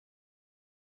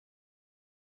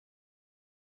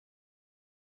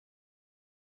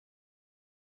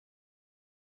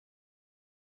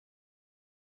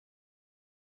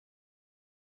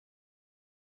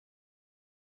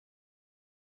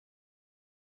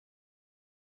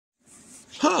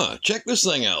Check this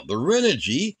thing out. The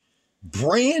Renogy,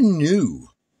 brand new.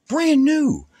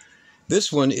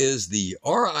 This one is the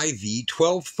RIV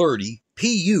 1230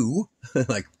 PU,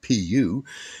 like PU,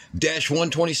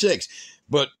 -126.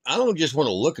 But I don't just want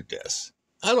to look at this.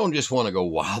 I don't just want to go,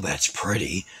 wow, that's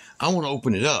pretty. I want to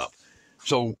open it up.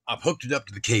 So I've hooked it up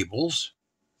to the cables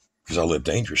because I live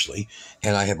dangerously.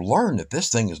 And I have learned that this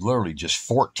thing is literally just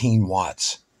 14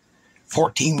 watts.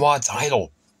 14 watts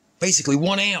idle. Basically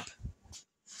 1 amp.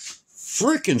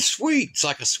 Freaking sweet. It's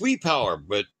like a sweet power,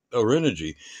 but a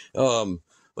Renogy.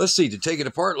 Let's see. To take it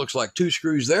apart, it looks like 2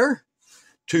 screws there.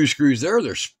 2 screws there.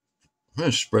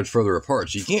 They're spread further apart.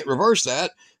 So you can't reverse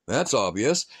that. That's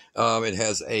obvious. It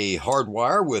has a hard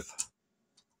wire with...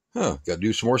 got to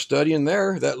do some more studying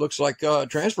there. That looks like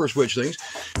transfer switch things.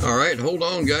 All right, hold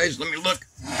on, guys. Let me look.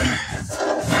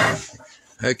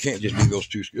 That can't just be those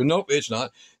 2 screws. Nope, it's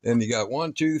not. Then you got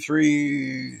 1, 2,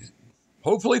 3.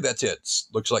 Hopefully that's it.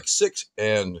 Looks like 6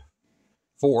 and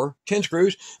 4, 10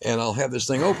 screws, and I'll have this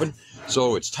thing open.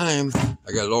 So it's time.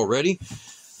 I got it all ready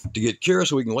to get Kira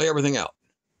so we can lay everything out.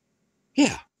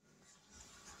 Yeah.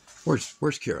 Where's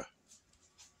Kira?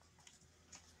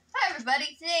 Hi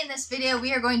everybody, today in this video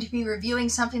we are going to be reviewing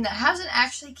something that hasn't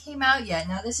actually came out yet.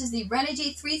 Now this is the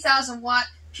Renogy 3000 watt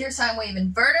pure sine wave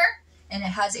inverter, and it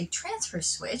has a transfer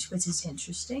switch, which is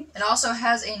interesting. It also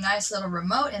has a nice little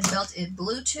remote and built-in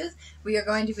Bluetooth. We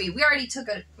already took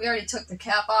the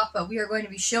cap off, but we are going to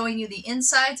be showing you the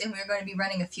insides, and we are going to be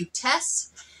running a few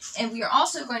tests. And we are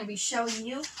also going to be showing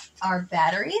you our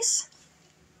batteries.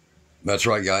 That's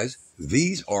right, guys.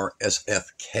 These are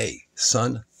SFK,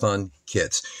 Sun Fun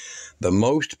Kits. The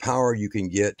most power you can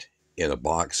get in a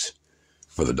box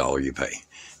for the dollar you pay.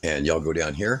 And y'all go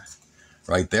down here,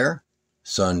 right there,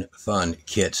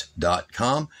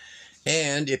 sunfunkits.com.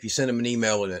 And if you send them an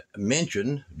email and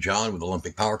mention John with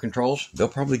Olympic Power Controls, they'll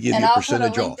probably give you a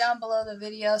percentage off. And I'll put a link down below the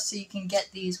video so you can get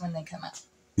these when they come out.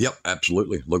 Yep,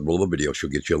 absolutely. Look below the video.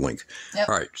 She'll get you a link. Yep.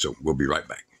 All right, so we'll be right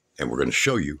back. And we're going to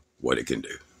show you what it can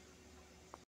do.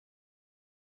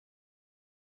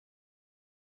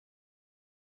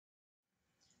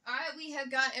 Alright, we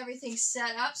have got everything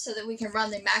set up so that we can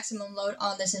run the maximum load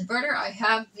on this inverter. I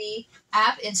have the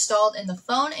app installed in the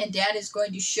phone, and Dad is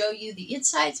going to show you the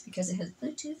insides because it has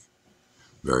Bluetooth.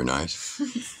 Very nice.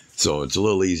 So it's a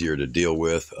little easier to deal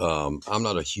with. I'm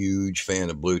not a huge fan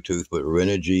of Bluetooth, but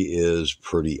Renogy is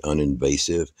pretty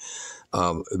uninvasive.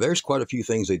 There's quite a few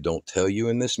things they don't tell you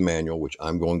in this manual, which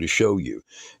I'm going to show you.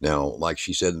 Now, like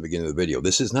she said in the beginning of the video,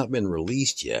 this has not been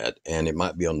released yet, and it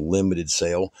might be on limited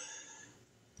sale.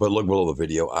 But look below the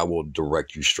video. I will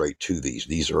direct you straight to these.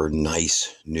 These are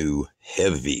nice, new,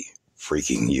 heavy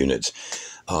freaking units.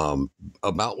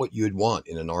 About what you'd want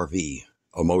in an RV,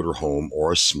 a motorhome,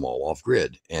 or a small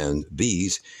off-grid. And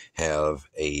these have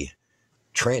a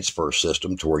transfer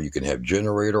system to where you can have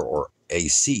generator or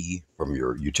AC from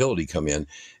your utility come in,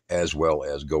 as well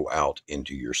as go out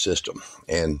into your system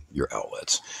and your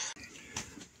outlets.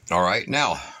 All right,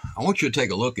 now I want you to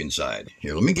take a look inside.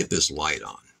 Here, let me get this light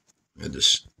on. I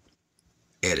just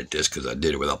edit this because I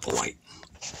did it without the light.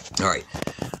 All right,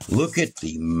 look at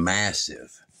the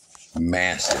massive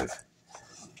MOSFETs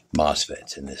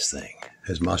in this thing.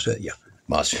 Has MOSFET? Yeah,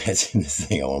 MOSFETs in this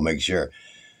thing. I want to make sure.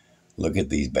 Look at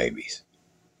these babies.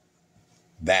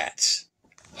 That's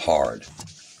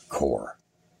hardcore.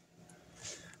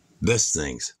 This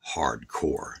thing's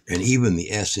hardcore. And even the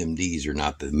SMDs are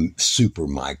not the super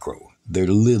micro. They're a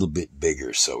little bit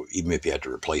bigger, so even if you have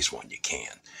to replace one, you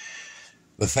can.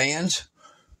 The fans,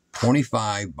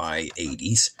 25 by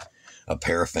 80s, a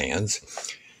pair of fans.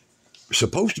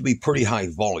 Supposed to be pretty high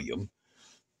volume.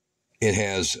 It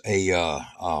has a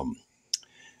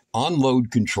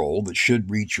on-load control that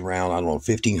should reach around, I don't know,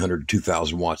 1,500 to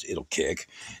 2,000 watts it'll kick.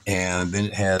 And then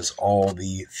it has all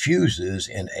the fuses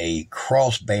in a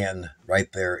crossband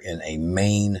right there in a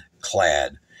main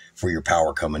clad for your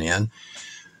power coming in.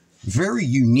 Very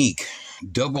unique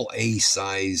AA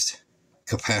sized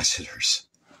capacitors.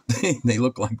 They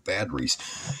look like batteries.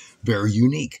 Very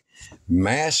unique.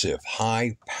 Massive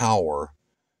high power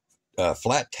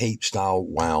flat tape style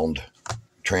wound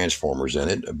transformers in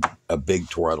it, a big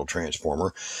toroidal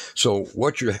transformer. So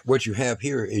what you have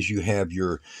here is you have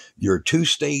your 2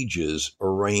 stages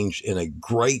arranged in a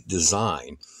great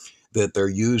design that they're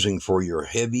using for your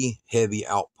heavy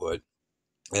output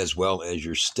as well as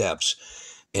your steps.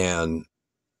 And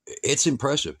it's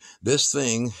impressive. This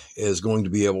thing is going to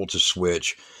be able to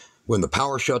switch when the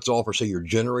power shuts off, or say your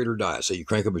generator dies. Say you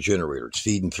crank up a generator, it's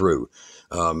feeding through.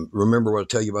 Remember what I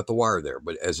tell you about the wire there,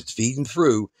 but as it's feeding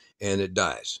through and it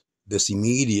dies, this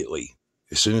immediately,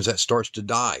 as soon as that starts to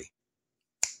die,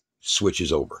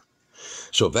 switches over.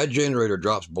 So if that generator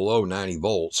drops below 90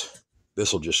 volts,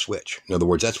 this will just switch. In other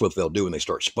words, that's what they'll do when they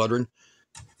start sputtering.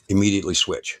 Immediately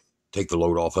switch. Take the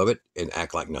load off of it and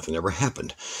act like nothing ever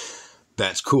happened.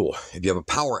 That's cool. If you have a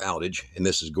power outage and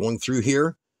this is going through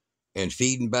here and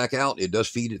feeding back out, it does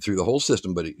feed it through the whole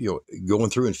system, but going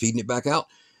through and feeding it back out,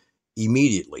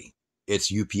 immediately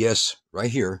it's UPS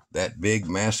right here, that big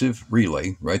massive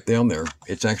relay right down there.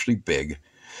 It's actually big,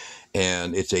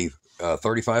 and it's a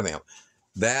 35 amp.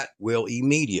 That will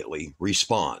immediately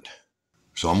respond.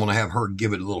 So I'm going to have her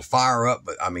give it a little fire up,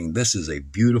 but I mean, this is a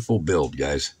beautiful build,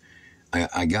 guys.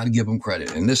 I got to give them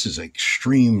credit. And this is an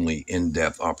extremely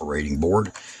in-depth operating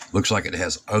board. Looks like it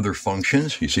has other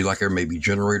functions. You see, like there may be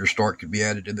generator start could be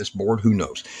added to this board. Who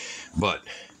knows? But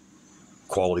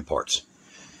quality parts.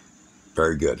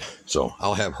 Very good. So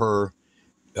I'll have her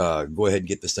go ahead and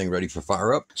get this thing ready for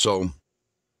fire up. So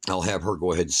I'll have her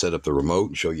go ahead and set up the remote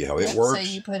and show you how it works.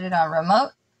 So you put it on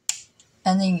remote,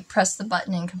 and then you press the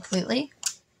button in completely.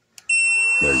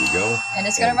 There you go. And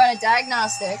it's going to run a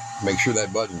diagnostic. Make sure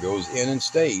that button goes in and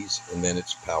stays, and then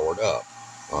it's powered up.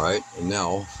 All right, and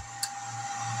now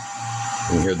you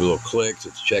can hear the little clicks.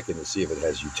 It's checking to see if it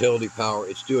has utility power.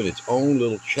 It's doing its own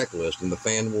little checklist, and the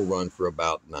fan will run for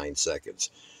about 9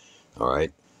 seconds. All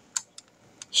right,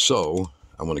 so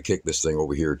I'm going to kick this thing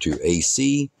over here to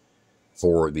AC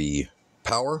for the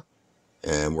power,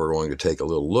 and we're going to take a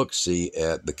little look-see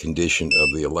at the condition of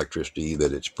the electricity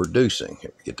that it's producing.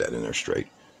 Here, get that in there straight.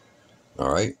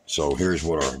 All right, so here's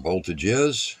what our voltage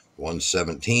is,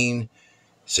 117,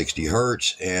 60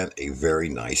 hertz, and a very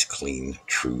nice, clean,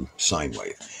 true sine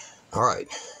wave. All right,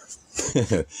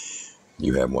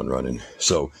 you have one running.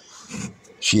 So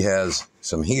she has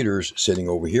some heaters sitting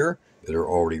over here that are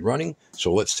already running.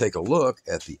 So let's take a look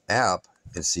at the app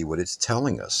and see what it's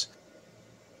telling us.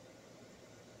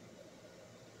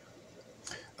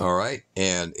 All right,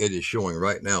 and it is showing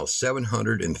right now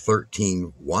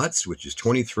 713 watts, which is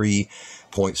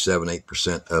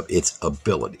 23.78% of its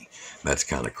ability. That's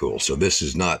kind of cool. So this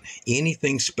is not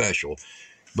anything special,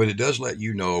 but it does let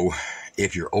you know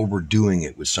if you're overdoing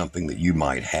it with something that you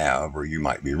might have or you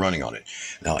might be running on it.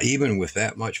 Now, even with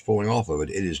that much pulling off of it,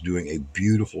 it is doing a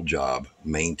beautiful job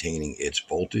maintaining its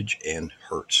voltage and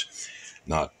hertz.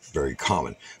 Not very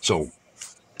common. So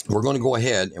we're going to go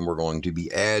ahead and we're going to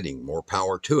be adding more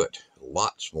power to it,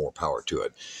 lots more power to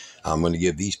it. I'm going to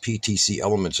give these PTC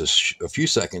elements a few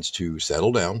seconds to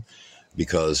settle down,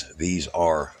 because these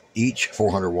are each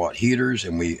 400 watt heaters,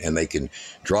 and they can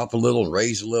drop a little and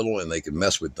raise a little, and they can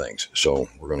mess with things. So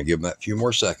we're going to give them that few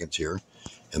more seconds here,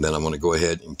 and then I'm going to go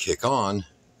ahead and kick on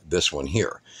this one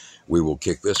here. We will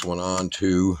kick this one on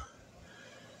to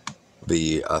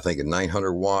the, I think, a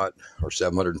 900 watt or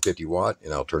 750 watt,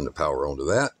 and I'll turn the power on to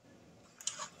that.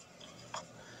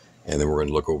 And then we're going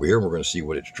to look over here and we're going to see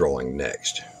what it's drawing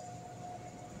next.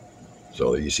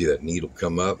 So you see that needle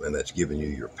come up, and that's giving you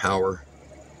your power.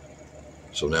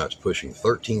 So now it's pushing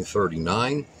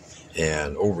 1339.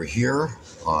 And over here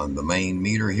on the main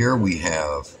meter here, we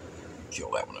have,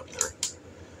 kill that one up there.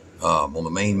 On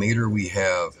the main meter, we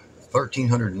have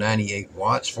 1398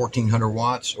 watts, 1400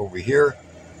 watts over here.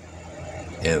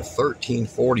 And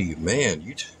 1340,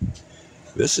 man,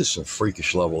 this is some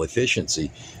freakish level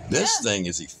efficiency. This thing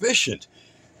is efficient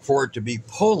for it to be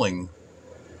pulling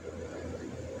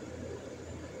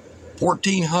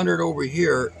 1400 over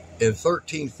here and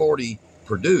 1340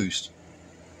 produced.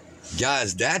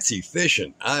 Guys, that's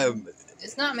efficient.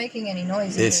 It's not making any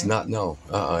noise. It's not, no.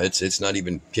 It's not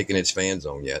even kicking its fans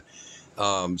on yet.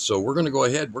 So we're going to go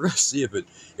ahead. We're going to see if it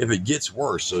gets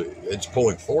worse. So it's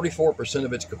pulling 44%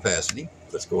 of its capacity.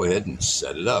 Let's go ahead and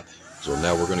set it up. So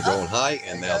now we're going to go on high,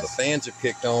 and now the fans have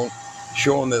kicked on,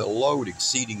 showing that a load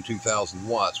exceeding 2,000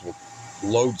 watts,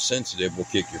 load sensitive, will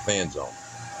kick your fans on.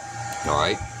 All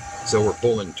right. So we're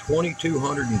pulling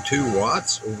 2,202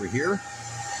 watts over here,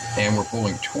 and we're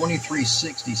pulling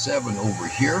 2,367 over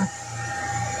here.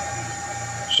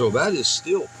 So that is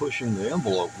still pushing the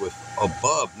envelope with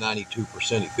above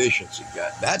 92% efficiency.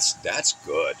 That's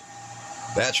good.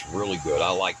 That's really good.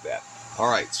 I like that. All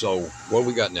right, so what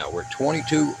we got now? We're at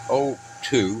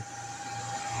 2202,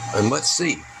 and let's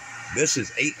see. This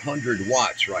is 800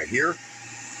 watts right here,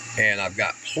 and I've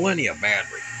got plenty of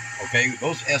battery. Okay,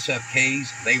 those SFKs,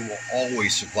 they will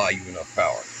always supply you enough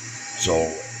power.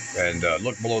 So, and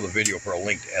look below the video for a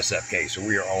link to SFK. So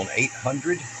we are on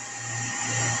 800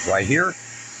 right here.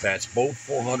 That's both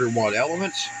 400 watt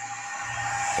elements.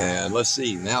 And let's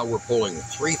see, now we're pulling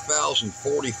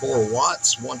 3,044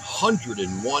 watts,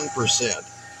 101%.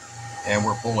 And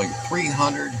we're pulling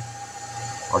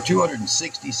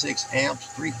 266 amps,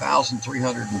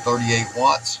 3,338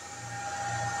 watts.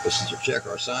 This is to check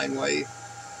our sine wave.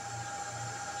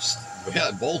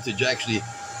 Yeah, voltage actually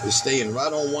is staying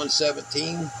right on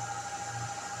 117,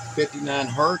 59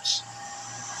 hertz.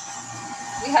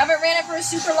 We haven't ran it for a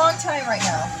super long time right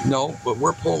now. No, but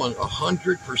we're pulling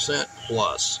 100%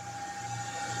 plus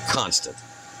constant.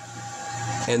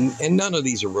 And none of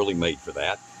these are really made for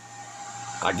that.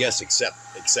 I guess except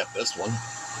this one.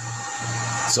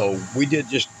 So we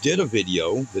just did a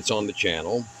video that's on the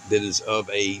channel that is of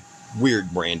a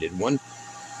weird branded one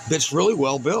that's really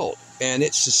well built, and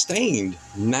it sustained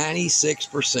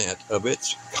 96% of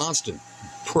its constant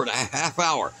for a half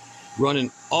hour,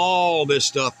 running all this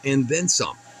stuff and then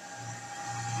some.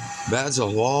 That's a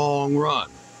long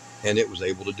run, and it was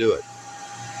able to do it.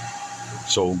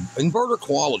 So inverter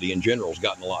quality in general has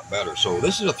gotten a lot better. So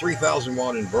this is a 3,000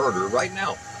 watt inverter right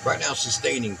now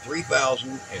sustaining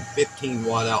 3,015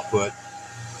 watt output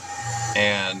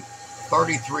and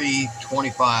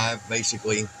 3325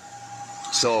 basically.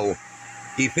 So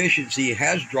efficiency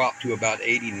has dropped to about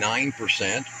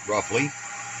 89% roughly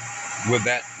with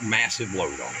that massive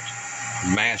load on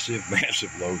it. Massive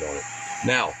load on it.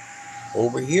 Now,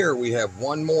 over here we have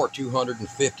one more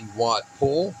 250 watt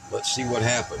pull. Let's see what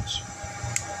happens.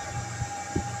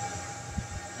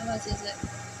 How much is it?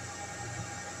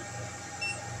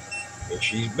 And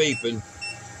she's beeping.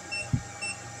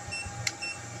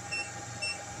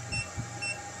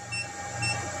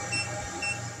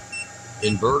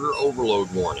 Inverter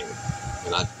overload warning.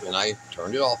 And I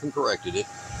turned it off and corrected it.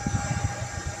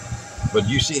 But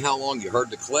you see how long you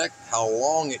heard the click, how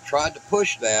long it tried to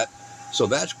push that. So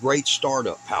that's great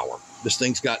startup power. This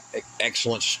thing's got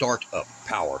excellent startup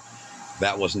power.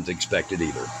 That wasn't expected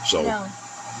either. So no.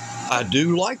 I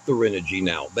do like the Renogy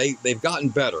now. They've gotten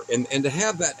better. And to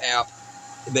have that app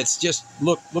that's just,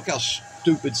 look how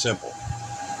stupid simple.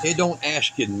 It don't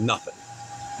ask you nothing.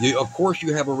 Of course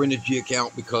you have a Renogy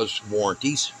account because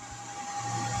warranties,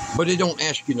 but it don't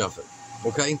ask you nothing,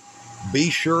 okay?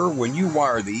 Be sure when you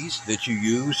wire these that you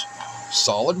use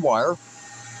solid wire,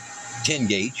 10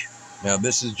 gauge. Now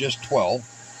this is just 12,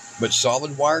 but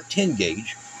solid wire 10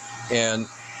 gauge. And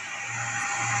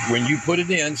when you put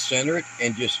it in, center it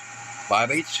and just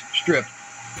 5/8 strip,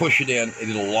 push it in,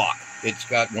 and it'll lock. It's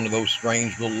got one of those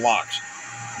strange little locks,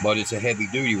 but it's a heavy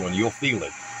duty one. You'll feel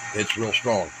it. It's real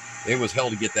strong. It was hell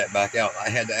to get that back out. I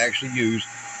had to actually use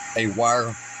a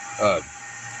wire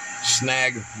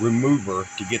snag remover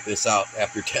to get this out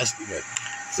after testing it.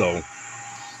 So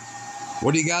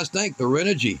what do you guys think? The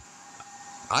Renogy?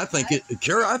 I think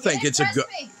Kara, I think it's a good.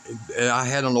 I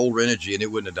had an old Renogy and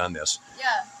it wouldn't have done this.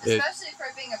 Yeah, especially for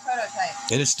it being a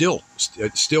prototype. And it's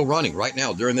still running right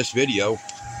now. During this video,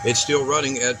 it's still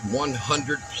running at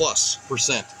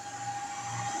 100+%.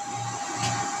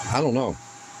 I don't know.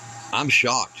 I'm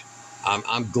shocked.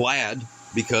 I'm glad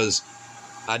because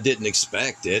I didn't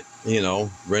expect it. You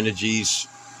know, Renogy's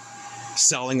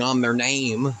selling on their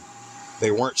name.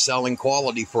 They weren't selling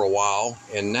quality for a while,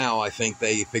 and now I think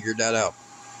they figured that out.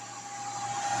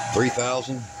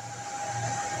 3,000,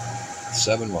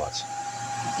 7 watts.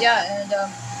 Yeah, and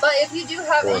but if you do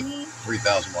have any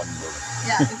 3,000 watt inverter.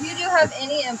 Yeah, if you do have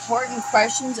any important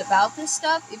questions about this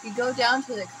stuff, if you go down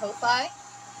to the Ko-Fi.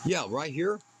 Yeah, right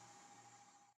here.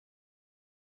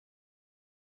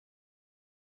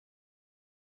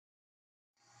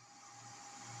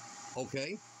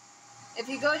 Okay. If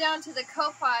you go down to the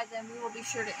Ko-Fi, then we will be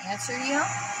sure to answer you.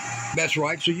 That's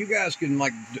right. So you guys can,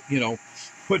 like, you know,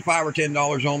 put $5 or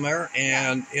 $10 on there,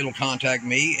 and it'll contact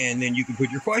me, and then you can put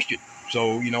your question.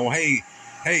 So, you know, hey,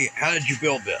 how did you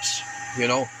build this? You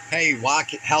know, hey,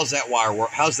 how's that wire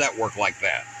work? How's that work like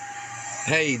that?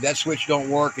 Hey, that switch don't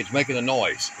work. It's making a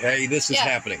noise. Hey, this is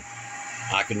happening.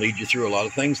 I can lead you through a lot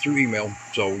of things through email.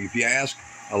 So if you ask,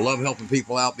 I love helping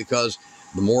people out because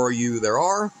the more of you there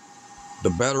are, the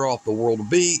better off the world will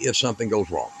be if something goes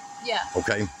wrong. Yeah.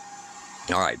 Okay.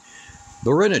 All right.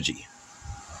 The Renogy.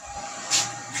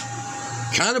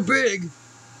 Kind of big.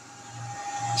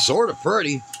 Sort of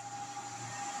pretty.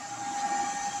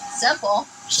 Simple.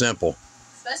 Simple.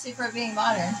 Especially for being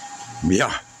modern.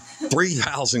 Yeah.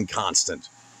 3,000 constant.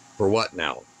 For what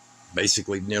now?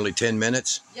 Basically nearly 10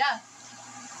 minutes? Yeah.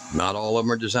 Not all of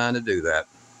them are designed to do that.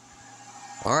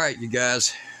 All right, you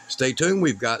guys. Stay tuned.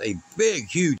 We've got a big,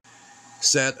 huge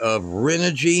set of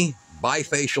Renogy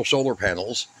bifacial solar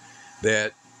panels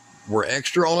that were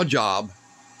extra on a job.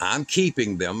 I'm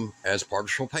keeping them as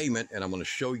partial payment, and I'm going to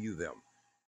show you them.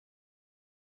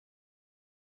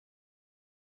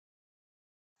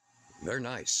 They're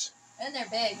nice. And they're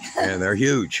big. And they're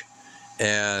huge.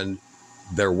 And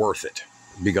they're worth it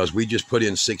because we just put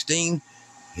in 16.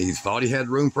 He thought he had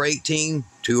room for 18.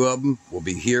 2 of them will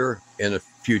be here in a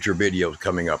future video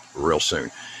coming up real soon.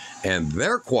 And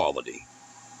their quality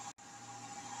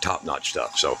top-notch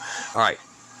stuff. So, all right.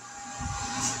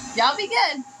 Y'all be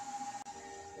good.